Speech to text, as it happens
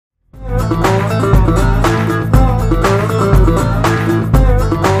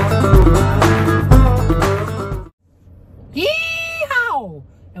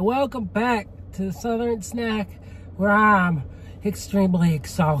welcome back to the Southern Snack, where I'm extremely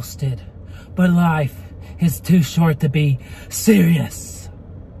exhausted, but life is too short to be serious.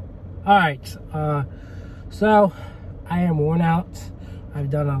 Alright, so I am worn out. I've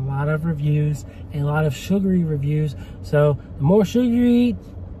done a lot of reviews, a lot of sugary reviews, so the more sugar you eat,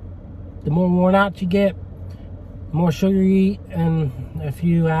 the more worn out you get. The more sugar you eat in a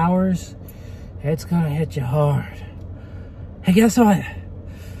few hours, it's gonna hit you hard. Hey, guess what?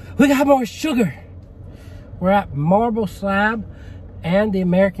 We got more sugar. We're at Marble Slab and the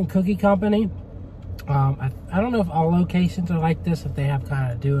American Cookie Company. I don't know if all locations are like this, if they have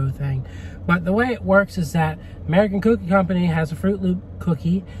kind of a duo thing. But the way it works is that American Cookie Company has a Froot Loop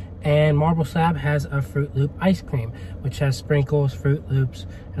cookie and Marble Slab has a Froot Loop ice cream, which has sprinkles, Froot Loops,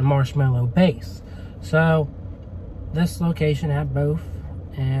 and marshmallow base. So this location had both,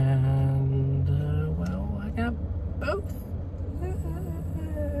 and well, I got both.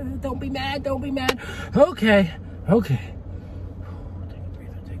 Don't be mad, don't be mad. Okay. Take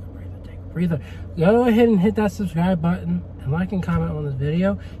a breather. Go ahead and hit that subscribe button and like and comment on this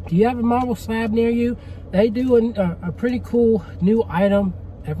video. Do you have a Marble Slab near you? They do a pretty cool new item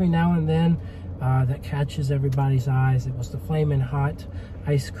every now and then that catches everybody's eyes. It was the Flamin' Hot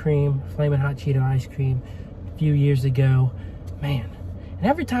ice cream, Flamin' Hot Cheeto ice cream a few years ago. Man, and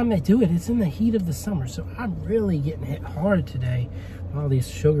every time they do it, it's in the heat of the summer. So I'm really getting hit hard today with all these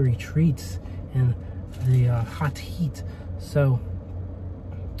sugary treats and the hot heat. So,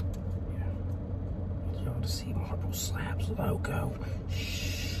 yeah, y'all to see Marble Slab's logo.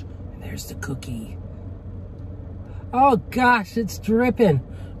 Shh, and there's the cookie. Oh gosh, it's dripping.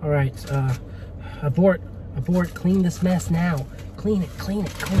 All right, abort, clean this mess now. Clean it.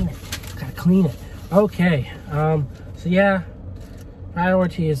 Gotta clean it. Okay, so yeah,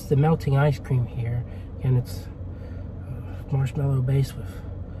 priority is the melting ice cream here. And it's marshmallow base with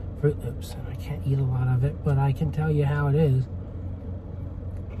Froot Loops. And I can't eat a lot of it, but I can tell you how it is.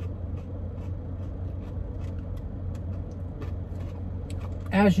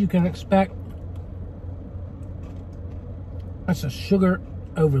 As you can expect, it's a sugar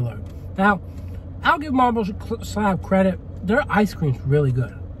overload. Now, I'll give Marble Slab credit. Their ice cream's really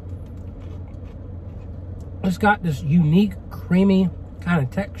good. It's got this unique, creamy kind of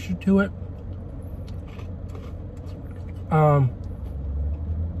texture to it.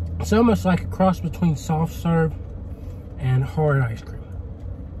 It's almost like a cross between soft serve and hard ice cream.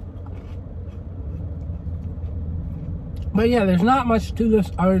 But yeah, there's not much to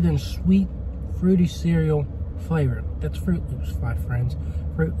this other than sweet, fruity cereal flavor. That's Froot Loops, my friends.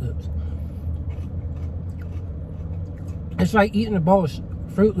 Froot Loops. It's like eating a bowl of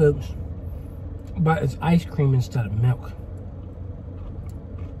Froot Loops, but it's ice cream instead of milk.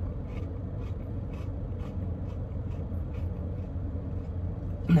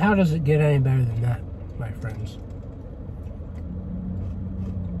 And how does it get any better than that, my friends?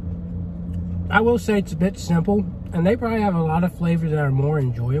 I will say it's a bit simple, and they probably have a lot of flavors that are more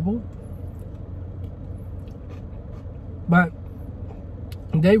enjoyable. But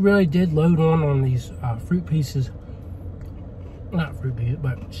they really did load on these fruit pieces. Not fruit pieces,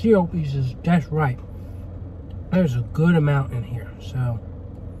 but cereal pieces just right. There's a good amount in here, so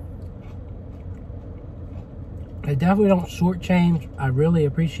they definitely don't shortchange. I really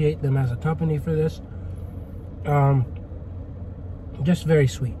appreciate them as a company for this. Just very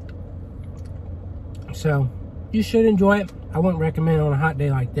sweet. So you should enjoy it. I wouldn't recommend it on a hot day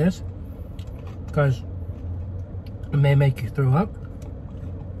like this because it may make you throw up.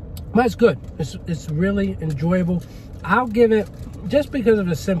 But it's good. It's really enjoyable. I'll give it, just because of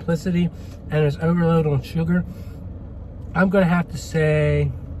the simplicity and its overload on sugar, I'm going to have to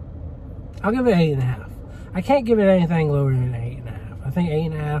say, I'll give it 8.5. I can't give it anything lower than 8.5. I think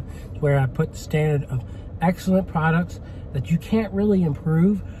 8.5 is where I put the standard of excellent products that you can't really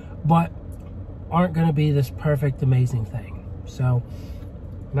improve, but aren't going to be this perfect, amazing thing. So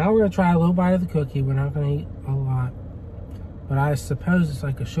now we're going to try a little bite of the cookie. We're not going to eat a lot, but I suppose it's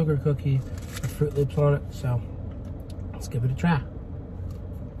like a sugar cookie with Froot Loops on it. So let's give it a try.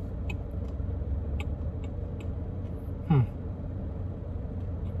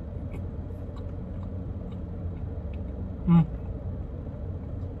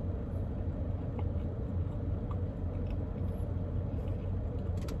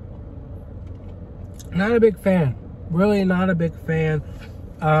 Not a big fan. Really not a big fan.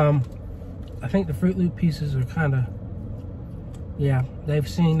 I think the Froot Loop pieces are kind of, yeah, they've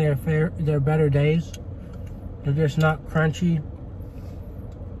seen their better days. They're just not crunchy.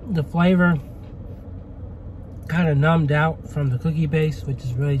 The flavor kind of numbed out from the cookie base, which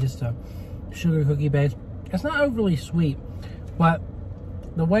is really just a sugar cookie base. It's not overly sweet, but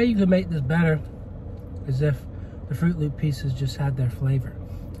the way you could make this better is if the Froot Loop pieces just had their flavor.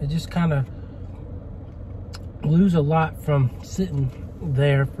 It just kind of lose a lot from sitting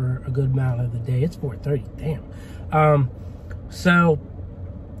there for a good amount of the day. It's 4:30, damn. So,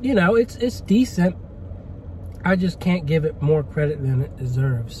 you know, it's decent. I just can't give it more credit than it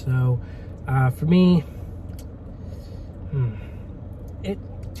deserves. So, for me, it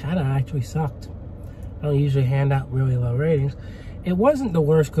kind of actually sucked. I don't usually hand out really low ratings. It wasn't the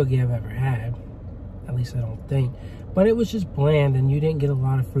worst cookie I've ever had. At least I don't think. But it was just bland, and you didn't get a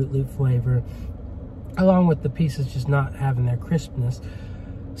lot of Froot Loop flavor, along with the pieces just not having their crispness.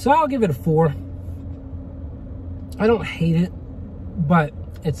 So I'll give it a 4. I don't hate it, but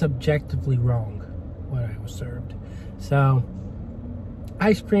it's objectively wrong what I was served. So,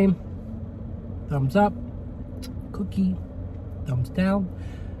 ice cream, thumbs up. Cookie, thumbs down.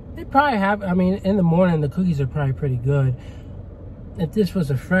 They probably have, I mean, in the morning, the cookies are probably pretty good. If this was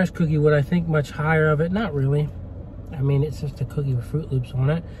a fresh cookie, would I think much higher of it? Not really. I mean, it's just a cookie with Froot Loops on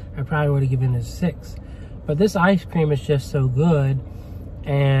it. I probably would have given it a 6. But this ice cream is just so good,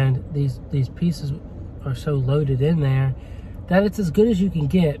 and these pieces are so loaded in there that it's as good as you can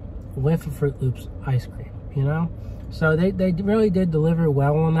get with a Froot Loops ice cream, you know? So they really did deliver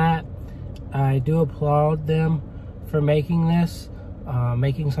well on that. I do applaud them for making this,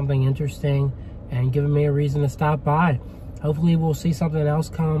 making something interesting, and giving me a reason to stop by. Hopefully we'll see something else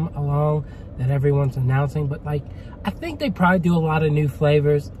come along that everyone's announcing. But like, I think they probably do a lot of new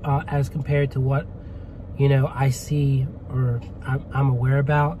flavors as compared to what, you know, I see or I'm aware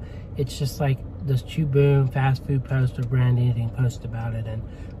about. It's just like this Chew Boom fast food post or brand eating post about it, and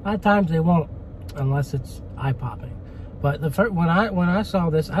a lot of times they won't unless it's eye-popping. But the first, when I saw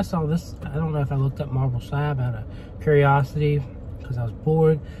this, I don't know if I looked up Marble Slab out of curiosity because I was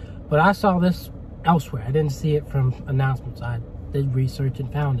bored, but I saw this elsewhere. I didn't see it from announcements. I did research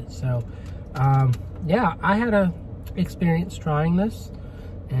and found it. So yeah, I had a experience trying this,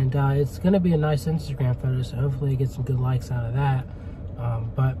 and it's gonna be a nice Instagram photo, so hopefully I get some good likes out of that.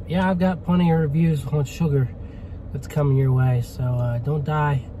 But yeah, I've got plenty of reviews on sugar that's coming your way, so don't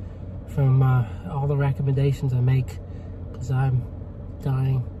die from all the recommendations I make, because I'm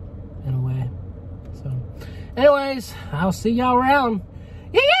dying in a way. So anyways, I'll see y'all around.